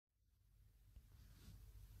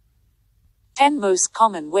10 Most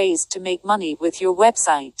Common Ways to Make Money with Your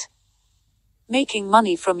Website. Making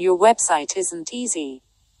money from your website isn't easy.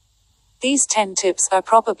 These 10 tips are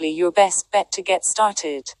probably your best bet to get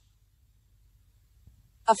started.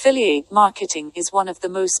 Affiliate marketing is one of the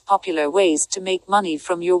most popular ways to make money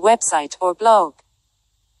from your website or blog.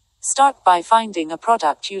 Start by finding a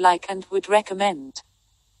product you like and would recommend.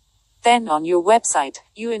 Then on your website,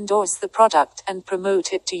 you endorse the product and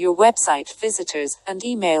promote it to your website visitors and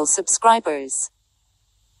email subscribers.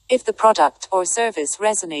 If the product or service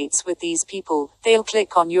resonates with these people, they'll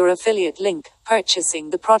click on your affiliate link, purchasing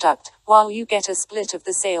the product, while you get a split of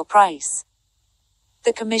the sale price.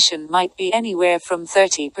 The commission might be anywhere from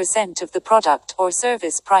 30% of the product or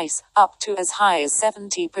service price, up to as high as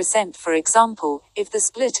 70%. For example, if the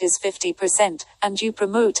split is 50%, and you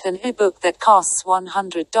promote an ebook that costs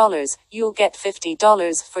 $100, you'll get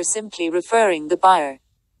 $50 for simply referring the buyer.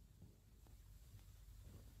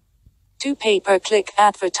 2 Pay-per-click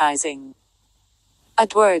advertising.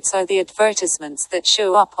 AdWords are the advertisements that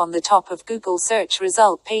show up on the top of Google search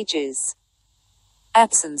result pages.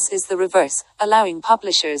 AdSense is the reverse, allowing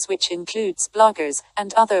publishers, which includes bloggers,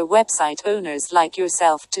 and other website owners like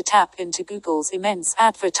yourself, to tap into Google's immense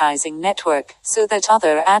advertising network, so that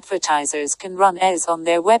other advertisers can run ads on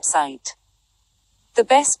their website. The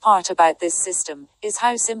best part about this system is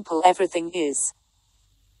how simple everything is.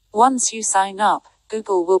 Once you sign up,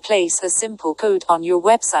 Google will place a simple code on your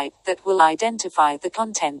website that will identify the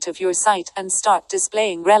content of your site and start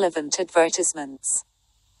displaying relevant advertisements.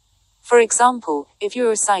 For example, if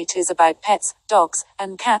your site is about pets, dogs,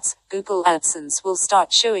 and cats, Google AdSense will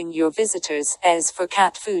start showing your visitors ads for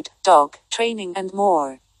cat food, dog training, and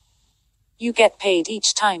more. You get paid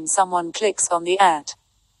each time someone clicks on the ad.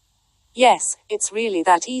 Yes, it's really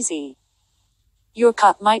that easy. Your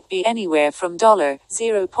cut might be anywhere from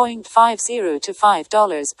 $0.50 to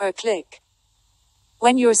 $5 per click.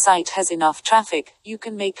 When your site has enough traffic, you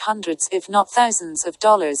can make hundreds if not thousands of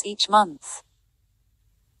dollars each month.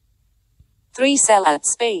 3 Sell ad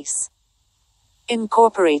space.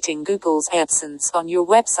 Incorporating Google's AdSense on your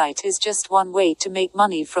website is just one way to make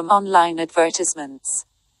money from online advertisements.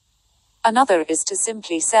 Another is to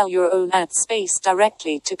simply sell your own ad space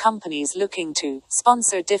directly to companies looking to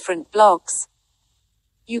sponsor different blogs.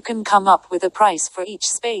 You can come up with a price for each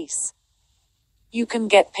space. You can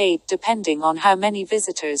get paid depending on how many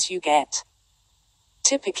visitors you get.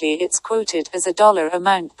 Typically it's quoted as a dollar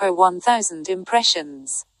amount per 1,000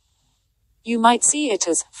 impressions. You might see it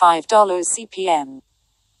as $5 CPM.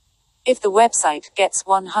 If the website gets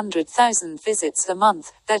 100,000 visits a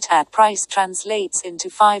month, that ad price translates into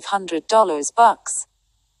 $500 bucks.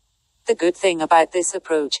 The good thing about this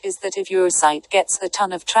approach is that if your site gets a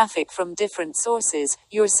ton of traffic from different sources,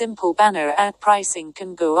 your simple banner ad pricing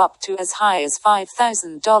can go up to as high as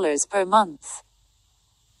 $5,000 per month.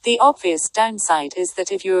 The obvious downside is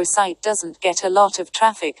that if your site doesn't get a lot of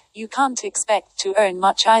traffic, you can't expect to earn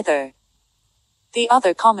much either. The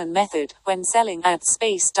other common method, when selling ad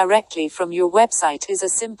space directly from your website, is a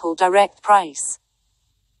simple direct price.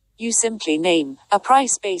 You simply name a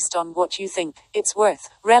price based on what you think it's worth,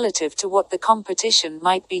 relative to what the competition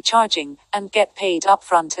might be charging, and get paid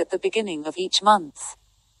upfront at the beginning of each month.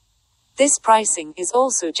 This pricing is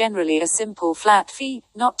also generally a simple flat fee,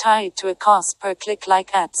 not tied to a cost per click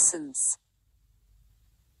like AdSense.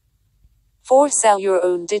 4 Sell your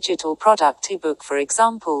own digital product ebook. For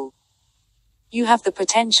example, you have the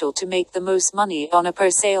potential to make the most money on a per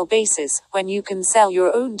sale basis when you can sell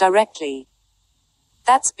your own directly.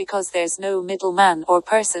 That's because there's no middleman or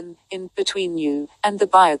person in between you and the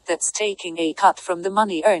buyer that's taking a cut from the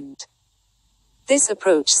money earned. This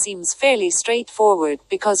approach seems fairly straightforward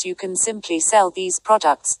because you can simply sell these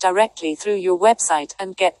products directly through your website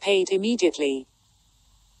and get paid immediately.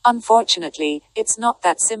 Unfortunately, it's not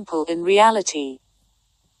that simple in reality.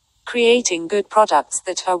 Creating good products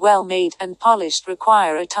that are well made and polished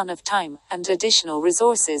require a ton of time and additional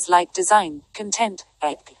resources like design, content.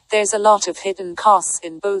 There's a lot of hidden costs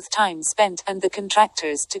in both time spent and the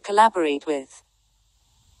contractors to collaborate with.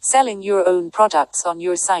 Selling your own products on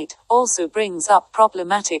your site also brings up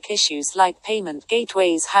problematic issues like payment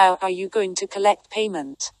gateways. How are you going to collect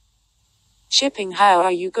payment? Shipping. How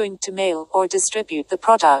are you going to mail or distribute the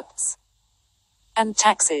products? And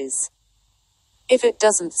taxes. If it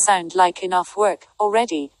doesn't sound like enough work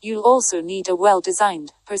already, you'll also need a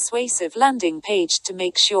well-designed, persuasive landing page to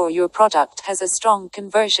make sure your product has a strong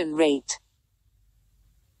conversion rate.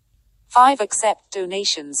 5 Accept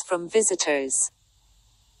donations from visitors.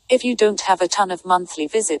 If you don't have a ton of monthly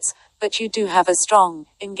visits, but you do have a strong,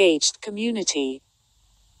 engaged community,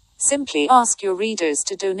 simply ask your readers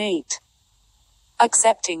to donate.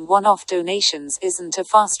 Accepting one-off donations isn't a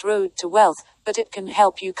fast road to wealth, but it can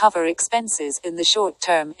help you cover expenses in the short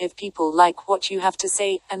term if people like what you have to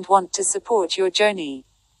say and want to support your journey.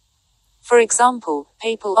 For example,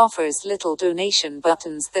 PayPal offers little donation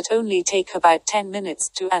buttons that only take about 10 minutes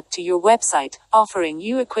to add to your website, offering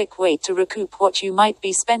you a quick way to recoup what you might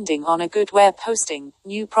be spending on a good web hosting,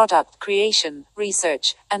 new product creation,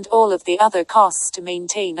 research, and all of the other costs to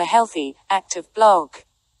maintain a healthy, active blog.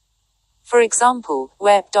 For example,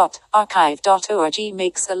 web.archive.org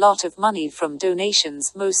makes a lot of money from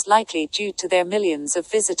donations, most likely due to their millions of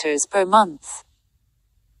visitors per month.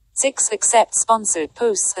 6. Accept sponsored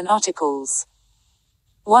posts and articles.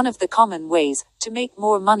 One of the common ways to make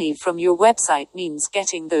more money from your website means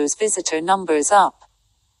getting those visitor numbers up.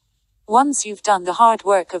 Once you've done the hard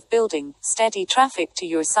work of building steady traffic to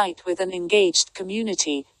your site with an engaged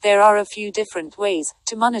community, there are a few different ways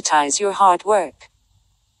to monetize your hard work.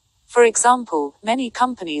 For example, many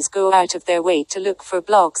companies go out of their way to look for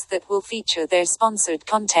blogs that will feature their sponsored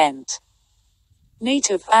content.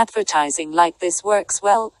 Native advertising like this works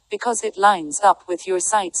well, because it lines up with your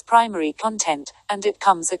site's primary content, and it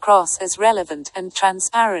comes across as relevant and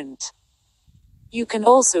transparent. You can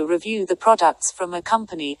also review the products from a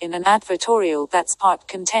company in an advertorial that's part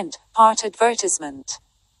content, part advertisement.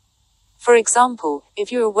 For example,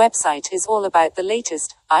 if your website is all about the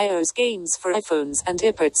latest iOS games for iPhones and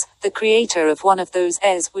iPads, the creator of one of those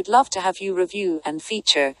would love to have you review and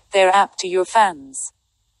feature their app to your fans.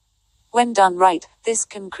 When done right, this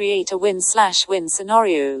can create a win-win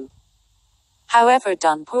scenario. However,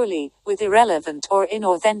 done poorly, with irrelevant or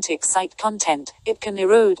inauthentic site content, it can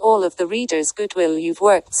erode all of the reader's goodwill you've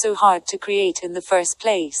worked so hard to create in the first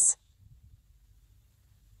place.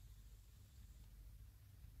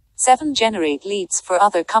 7. Generate leads for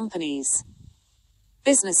other companies.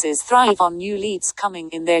 Businesses thrive on new leads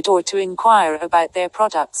coming in their door to inquire about their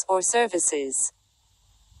products or services.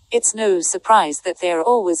 It's no surprise that they're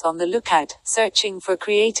always on the lookout, searching for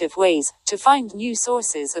creative ways to find new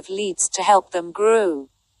sources of leads to help them grow.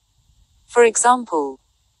 For example,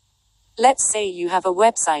 let's say you have a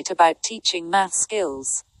website about teaching math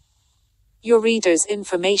skills. Your readers'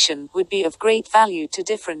 information would be of great value to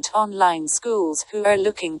different online schools who are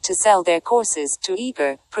looking to sell their courses to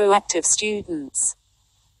eager, proactive students.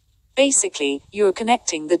 Basically, you're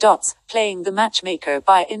connecting the dots, playing the matchmaker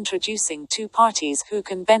by introducing two parties who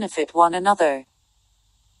can benefit one another.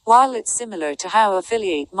 While it's similar to how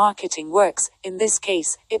affiliate marketing works, in this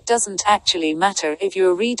case, it doesn't actually matter if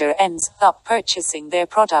your reader ends up purchasing their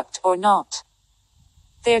product or not.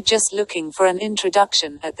 They're just looking for an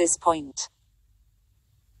introduction at this point.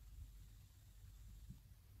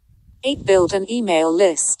 8. Build an email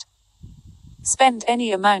list. Spend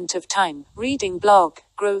any amount of time reading blog,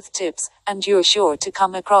 growth tips, and you're sure to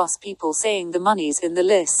come across people saying the money's in the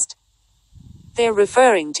list. They're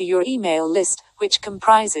referring to your email list, which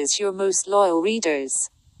comprises your most loyal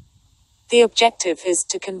readers. The objective is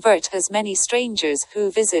to convert as many strangers who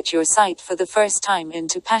visit your site for the first time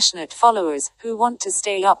into passionate followers who want to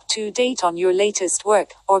stay up to date on your latest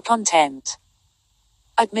work or content.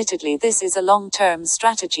 Admittedly, this is a long-term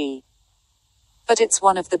strategy, but it's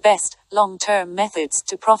one of the best, long-term methods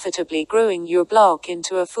to profitably growing your blog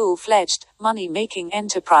into a full-fledged, money-making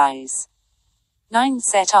enterprise. 9.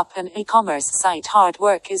 Set up an e-commerce site. Hard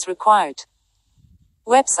work is required.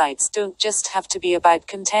 Websites don't just have to be about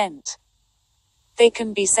content. They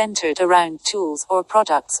can be centered around tools or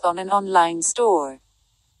products on an online store.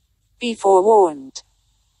 Be forewarned.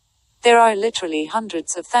 There are literally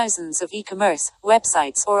hundreds of thousands of e-commerce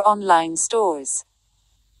websites or online stores.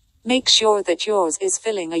 Make sure that yours is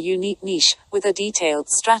filling a unique niche, with a detailed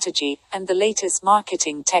strategy, and the latest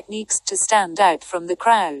marketing techniques to stand out from the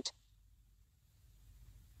crowd.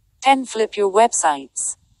 10. Flip your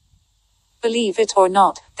websites. Believe it or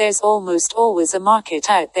not, there's almost always a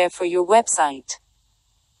market out there for your website.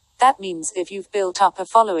 That means if you've built up a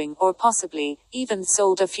following or possibly even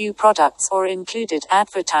sold a few products or included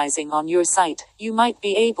advertising on your site, you might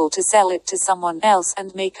be able to sell it to someone else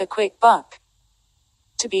and make a quick buck.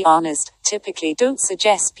 To be honest, typically don't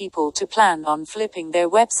suggest people to plan on flipping their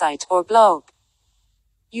website or blog.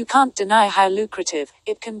 You can't deny how lucrative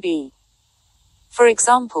it can be. For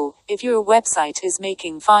example, if your website is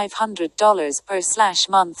making $500 per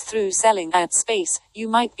month through selling ad space, you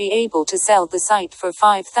might be able to sell the site for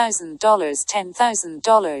 $5,000,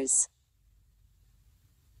 $10,000.